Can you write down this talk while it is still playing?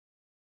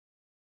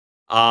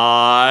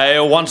I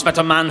once met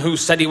a man who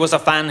said he was a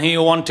fan. He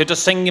wanted to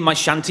sing in my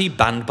shanty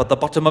band, but the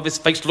bottom of his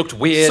face looked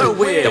weird. So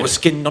weird. There was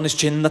skin on his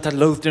chin that I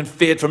loathed and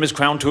feared. From his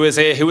crown to his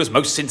ear, he was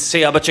most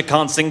sincere. But you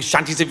can't sing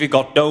shanties if you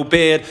got no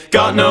beard.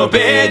 Got no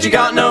beard, you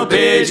got no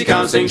beard. You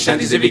can't sing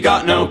shanties if you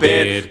got no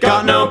beard.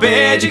 Got no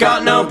beard, you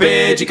got no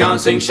beard. You can't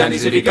sing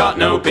shanties if you got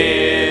no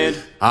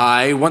beard.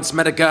 I once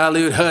met a girl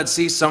who'd heard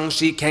sea songs.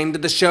 She came to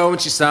the show and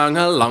she sang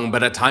along,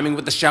 but her timing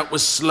with the shout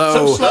was slow.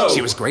 So slow.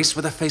 She was graced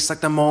with a face like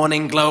the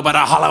morning glow, but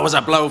her holler was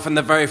a blow from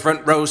the very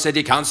front row. Said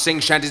you can't sing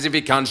shanties if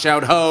you can't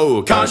shout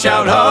ho. Can't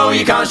shout ho,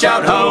 you can't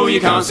shout ho.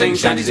 You can't sing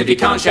shanties if you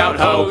can't shout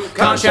ho.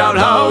 Can't shout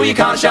ho, you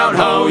can't shout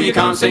ho. You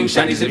can't sing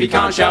shanties if you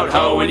can't shout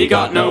ho and you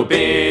got no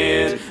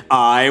beard.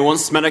 I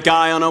once met a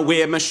guy on a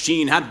weird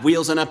machine, had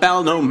wheels and a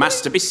bell, no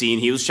mast to be seen.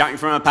 He was shouting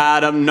from a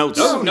pad of notes,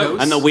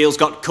 and the wheels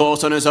got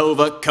caught on his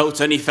overcoat,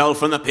 and he fell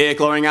from the pier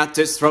clawing at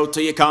his throat.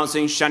 Till you can't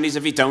sing shanties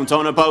if you don't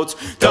own a boat.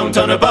 Don't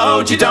own a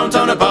boat, you don't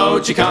own a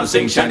boat. You can't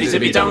sing shanties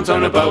if you don't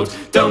own a boat.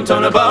 Don't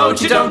own a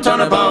boat, you don't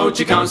own a boat.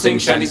 You can't sing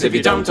shanties if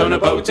you don't own a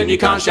boat, and you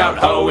can't shout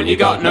ho when you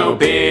got no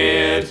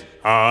beard.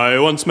 I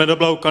once met a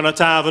bloke on a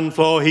tavern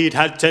floor. He'd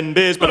had 10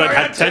 beers, but I'd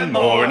had 10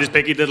 more, and his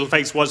piggy little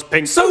face was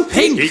pink. So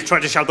pink! He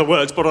tried to shout the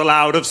words, but all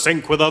out of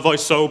sync, with a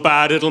voice so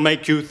bad it'll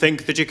make you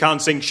think that you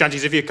can't sing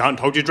shanties if you can't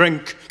hold your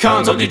drink.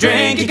 Can't hold your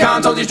drink, you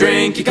can't hold your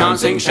drink. You can't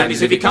sing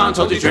shanties if you can't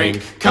hold your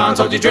drink. Can't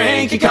hold your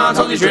drink, you can't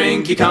hold your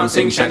drink. You can't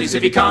sing shanties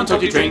if you can't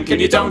hold your drink.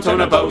 And you don't own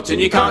a boat, and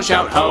you can't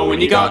shout ho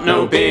when you got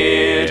no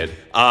beard.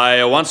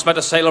 I once met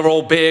a sailor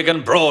all big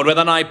and broad, with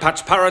an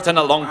eye-patch parrot and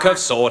a long curved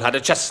sword. Had a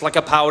chest like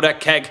a powder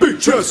keg,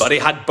 but he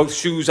had both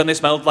shoes and they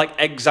smelled like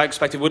eggs. I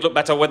expected would look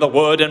better with a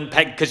wooden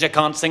peg, cause you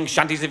can't sing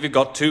shanties if you've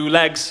got 2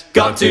 legs.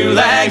 Got 2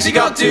 legs, you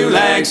got 2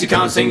 legs. You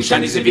can't sing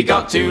shanties if you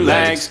got 2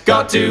 legs.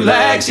 Got 2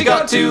 legs, you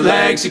got 2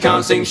 legs. You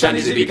can't sing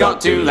shanties if you got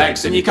 2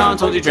 legs. And you can't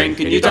hold your drink,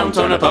 and you don't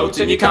own a boat,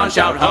 and you can't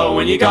shout ho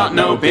when you got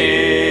no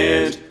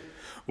beard.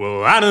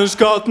 Well, Anna's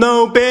got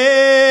no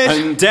beard,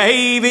 And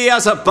Davy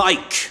has a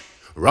bike.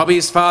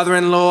 Robbie's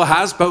father-in-law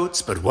has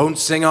boats, but won't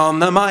sing on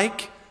the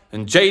mic.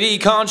 And JD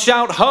can't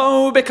shout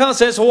ho because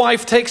his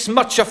wife takes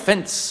much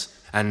offence.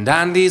 And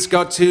Andy's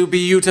got 2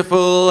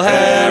 beautiful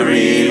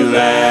hairy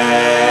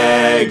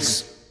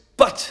legs.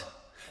 But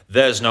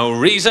there's no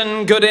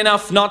reason good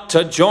enough not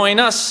to join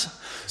us.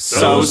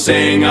 So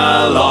sing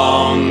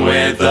along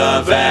with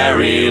the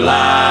very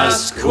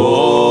last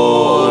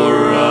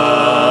chorus.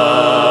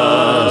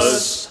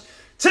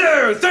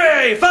 2,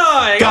 3, 4.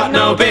 Got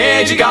no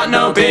beard, you got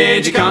no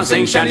beard. You can't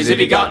sing shanties if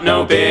you got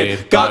no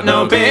beard. Got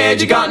no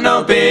beard, you got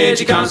no beard.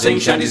 You can't sing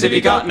shanties if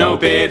you got no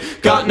beard.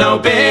 Got no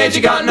beard,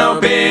 you got no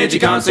beard. You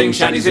can't sing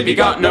shanties if you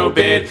got no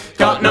beard.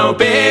 Got no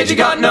beard, you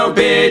got no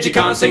beard. You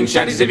can't sing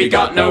shanties if you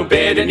got no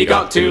beard. And you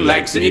got 2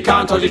 legs, and you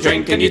can't hold your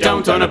drink, and you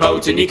don't own a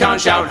boat, and you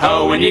can't shout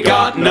ho when you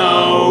got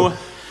no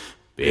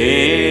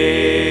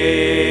beard.